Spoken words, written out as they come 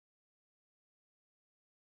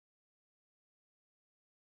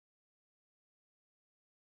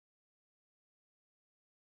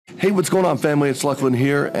Hey, what's going on, family? It's Lachlan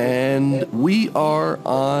here, and we are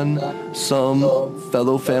on some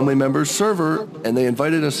fellow family members' server, and they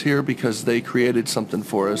invited us here because they created something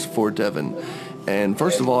for us for Devin. And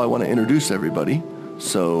first of all, I want to introduce everybody.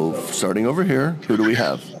 So, starting over here, who do we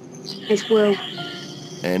have? It's Will.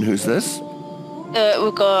 And who's this?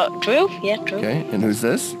 We've got Drew. Yeah, Drew. Okay, and who's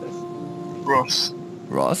this? Ross.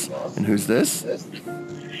 Ross. And who's this?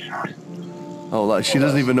 Oh, she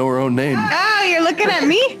doesn't even know her own name. Oh, you're looking at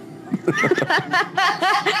me?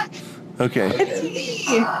 Okay. It's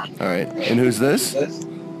me. All right. And who's this?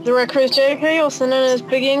 The Recruit JK, also known as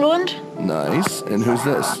Big England. Nice. And who's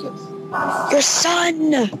this? Your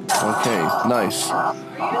son! Okay, nice.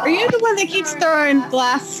 Are you the one that keeps throwing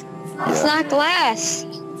glass? It's not glass.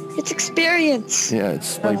 It's experience. Yeah,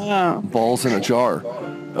 it's like Oh. balls in a jar.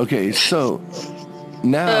 Okay, so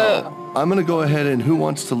now I'm going to go ahead and who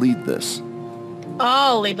wants to lead this?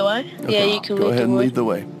 I'll lead the way. Okay, Yeah, you can go lead ahead the and way. lead the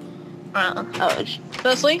way.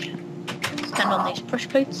 Firstly, stand on these push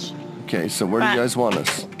plates. Okay, so where do you guys want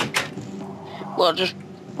us? Well, just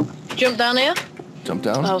jump down here. Jump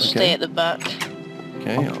down? I'll Okay. stay at the back.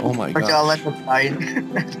 Okay, oh my Okay, I'll god. let them fight.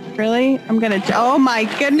 Really? I'm gonna. Oh my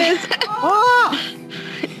goodness! Oh!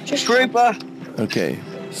 Just Creeper! Okay,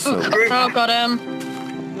 so, Oh, got him.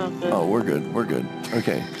 oh, we're good, we're good.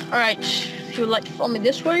 Okay, Alright, if you would like to follow me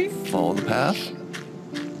this way. follow the path.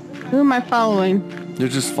 Who am I following? You're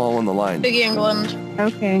just following the line. Big England.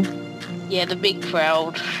 Okay. Yeah, the big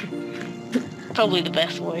crowd. Probably the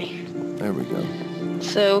best way. There we go.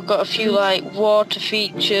 So we've got a few like water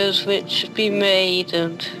features which have been made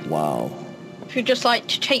and Wow. If you'd just like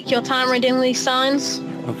to take your time reading these signs.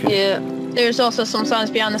 Okay. yeah. There's also some signs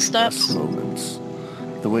behind the Best steps. moments.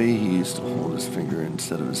 The way he used to hold his finger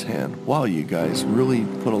instead of his hand. Wow, you guys really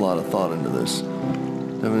put a lot of thought into this.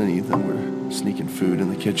 Devin and Ethan were sneaking food in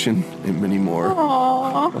the kitchen and many more.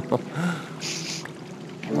 Aww.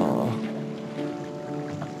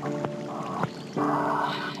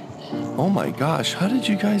 Oh my gosh, how did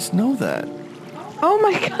you guys know that? Oh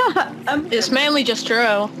my god. It's mainly just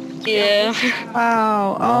Drew. Yeah.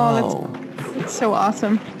 Wow. Oh, Wow. that's so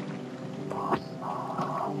awesome.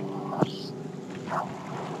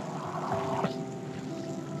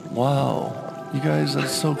 Wow. You guys,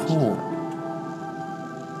 that's so cool.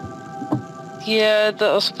 Yeah,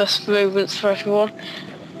 that was the best moments for everyone.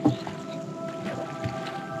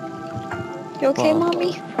 You okay, Wow.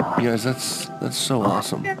 Mommy? You guys, that's so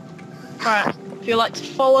awesome. Alright, if you'd like to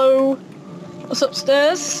follow us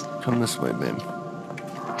upstairs. Come this way, babe.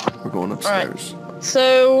 We're going upstairs.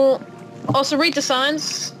 So, also read the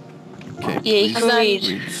signs. Okay, Yeah, you please can read.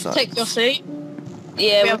 read the signs. Take your seat.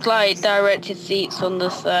 Yeah, Yeah. with like directed seats on the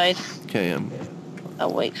side. Okay,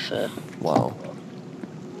 I'll wait for wow.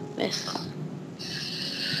 this.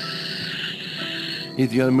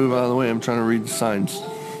 Heath, you gotta move out of the way. I'm trying to read the signs.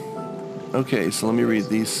 Okay, so let me read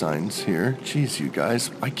these signs here. Jeez, you guys,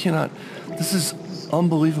 I cannot. This is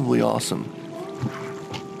unbelievably awesome.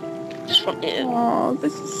 Just want it. Oh,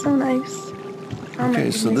 this is so nice. Oh my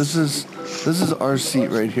Okay, so goodness. this is our seat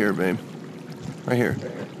right here, babe. Right here.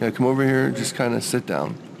 Yeah, come over here and just kind of sit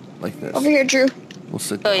down like this. Over here, Drew. We'll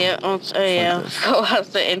sit Oh down. yeah, yeah. this. Oh, I was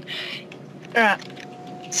sitting.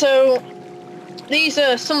 Alright. So, these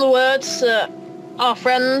are some of the words that our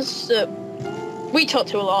friends that we talk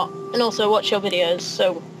to a lot and also watch your videos,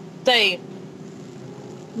 so they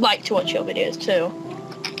like to watch your videos too.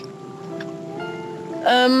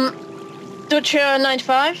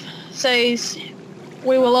 Dutcher95 says,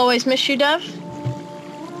 "We will always miss you, Dev."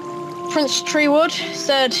 Prince Treewood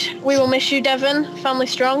said, "We will miss you, Devin. Family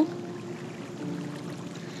strong."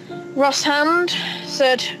 Ross Hand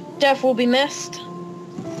said, "Dev will be missed."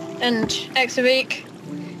 And Exavik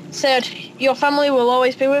said, "Your family will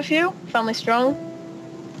always be with you. Family strong."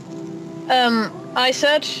 I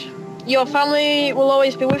said, "Your family will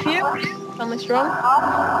always be with you. Family strong."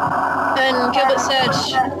 And Gilbert said,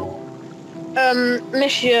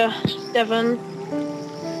 "Miss you, Devin.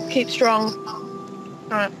 Keep strong."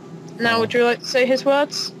 Alright. Now would you like to say his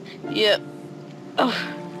words? Yeah. Oh.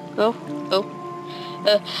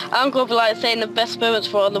 I'm going to be like saying the best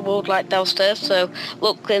moments were on the wall like downstairs. So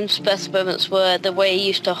Lachlan's best moments were the way he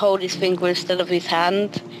used to hold his finger instead of his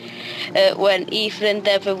hand. When Ethan and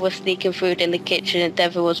Devin were sneaking food in the kitchen and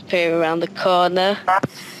Devin was peering around the corner.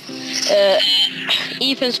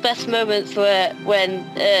 Ethan's best moments were when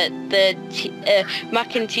the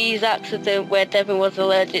mac and cheese accident where Devin was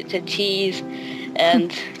allergic to cheese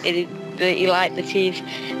and he liked the cheese,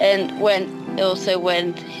 and when also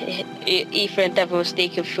when Ethan and Devin were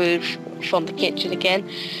sneaking food from the kitchen again.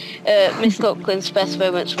 Miss Luckland's best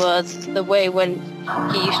moments was the way when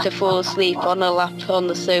he used to fall asleep on a lap on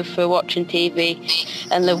the sofa watching TV,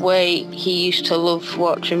 and the way he used to love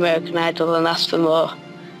watching American Idol and ask for more.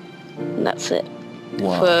 And that's it.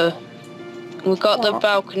 Wow. We've got the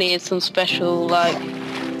balcony and some special,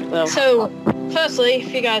 well... So, firstly,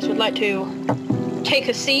 if you guys would like to take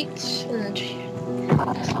a seat and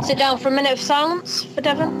sit down for a minute of silence for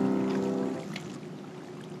Devin.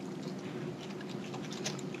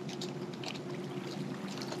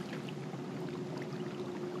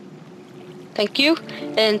 Thank you.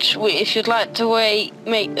 And if you'd like to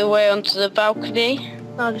make the way onto the balcony,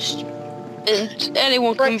 I'll just and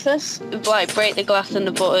anyone can break this. break the glass and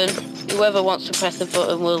the button. Whoever wants to press the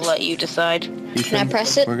button, we'll let you decide. Ethan, Can I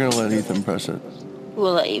press it? We're gonna let Ethan press it.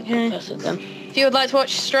 We'll let you press it then. If you would like to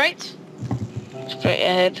watch straight, Straight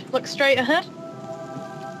ahead. look straight ahead.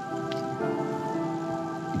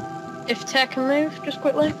 If Tear can move, just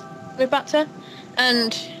quickly. Move back Tear.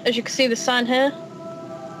 And as you can see the sign here,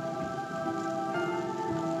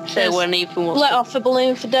 So when Ethan wants let off the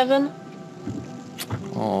balloon for Devin.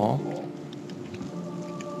 Aw.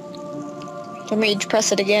 Can we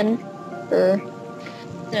press it again? Or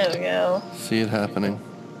There we go. See it happening.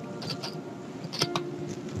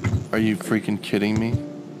 Are you freaking kidding me?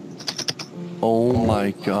 Oh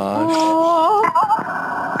my gosh.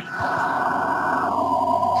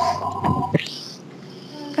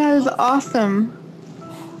 That is awesome.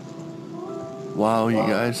 Wow, you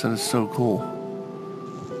guys, that is so cool.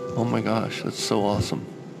 Oh my gosh, that's so awesome.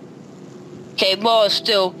 Okay, more's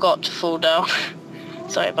still got to fall down.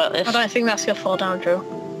 Sorry about this. I don't think that's gonna fall down, Drew.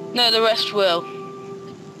 No, the rest will.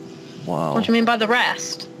 Wow. What do you mean by the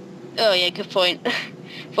rest? Oh yeah, good point.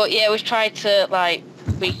 But yeah, we've tried to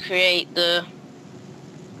recreate the...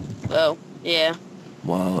 Well, yeah.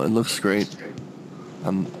 Wow, it looks great.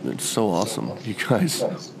 It's so awesome. You guys,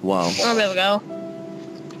 wow. Oh, there we go.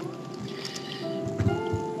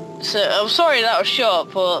 So I'm sorry that was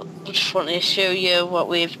short, but I just wanted to show you what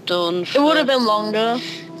we've done. It would have been longer.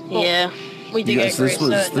 Yeah. We did You get guys,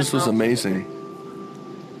 great this was amazing.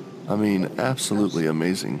 I mean, absolutely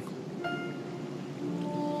amazing.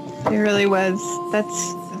 It really was.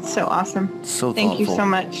 That's so awesome. So Thank you thoughtful.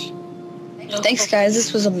 so much. thanks, guys.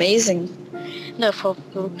 This was amazing. No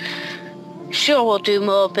problem. Sure, we'll do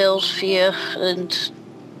more builds for you and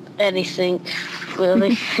anything,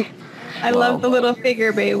 really. I love the little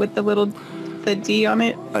figure babe with the D on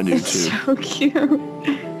it. I do It's too. so cute.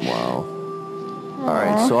 Wow. All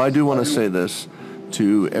right, so I do want to say this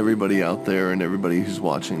to everybody out there and everybody who's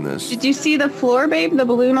watching this. Did you see the floor, babe? The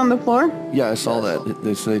balloon on the floor? Yeah, I saw that.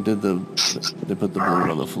 They put the balloon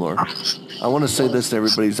on the floor. I want to say this to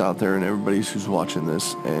everybody's out there and everybody who's watching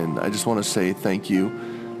this, and I just want to say thank you.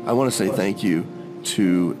 I want to say thank you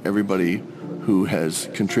to everybody who has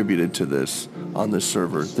contributed to this on this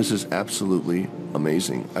server. This is absolutely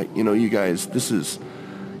amazing. You guys,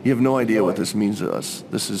 you have no idea what this means to us.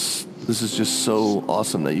 This is just so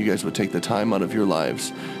awesome that you guys would take the time out of your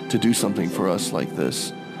lives to do something for us like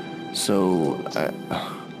this. So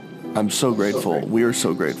I'm so grateful. We are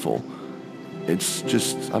so grateful. It's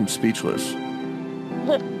just, I'm speechless.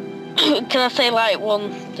 Can I say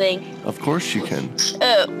one thing? Of course you can.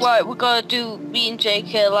 Right, we're gonna do, me and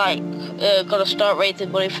Jake are gonna start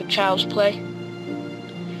raising money for Child's Play.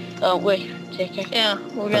 Oh, wait, Jake. Yeah,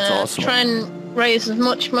 we're That's gonna awesome. try and raise as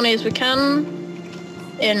much money as we can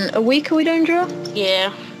in a week. Are we doing, Drew?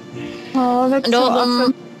 Yeah. Oh, that's And so all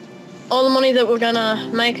awesome. all the money that we're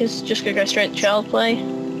gonna make is just gonna go straight to Child Play.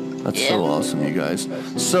 That's Yeah. so awesome, you guys.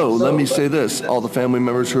 So let me say this, all the family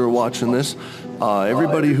members who are watching this,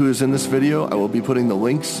 everybody who is in this video, I will be putting the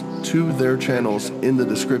links to their channels in the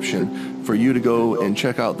description for you to go and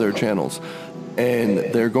check out their channels. And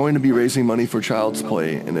they're going to be raising money for Child's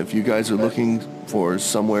Play. And if you guys are looking for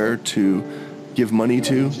somewhere to give money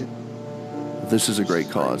to, this is a great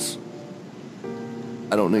cause.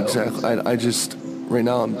 I don't know exactly, I just, right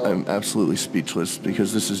now I'm absolutely speechless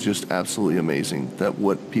because this is just absolutely amazing that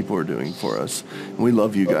what people are doing for us. And we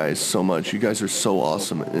love you guys so much. You guys are so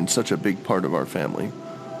awesome and such a big part of our family.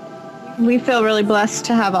 We feel really blessed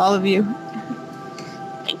to have all of you.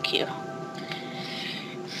 Thank you.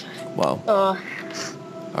 Wow. Oh,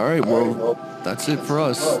 All right, well, that's it for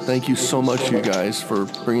us. Thank you so much, you guys, for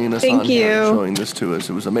bringing us Thank on here and you. showing this to us.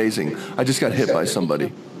 It was amazing. I just got hit by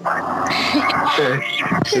somebody.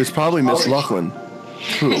 It was probably Miss Lucklin,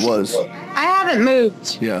 who it was. I haven't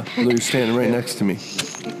moved. Yeah, Lou's standing right next to me.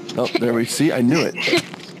 Oh, there we see. I knew it.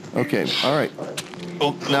 Okay, all right.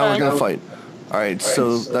 Now we're gonna fight. All right,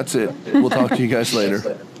 so that's it. We'll talk to you guys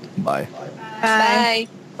later. Bye. Bye.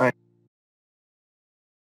 Bye.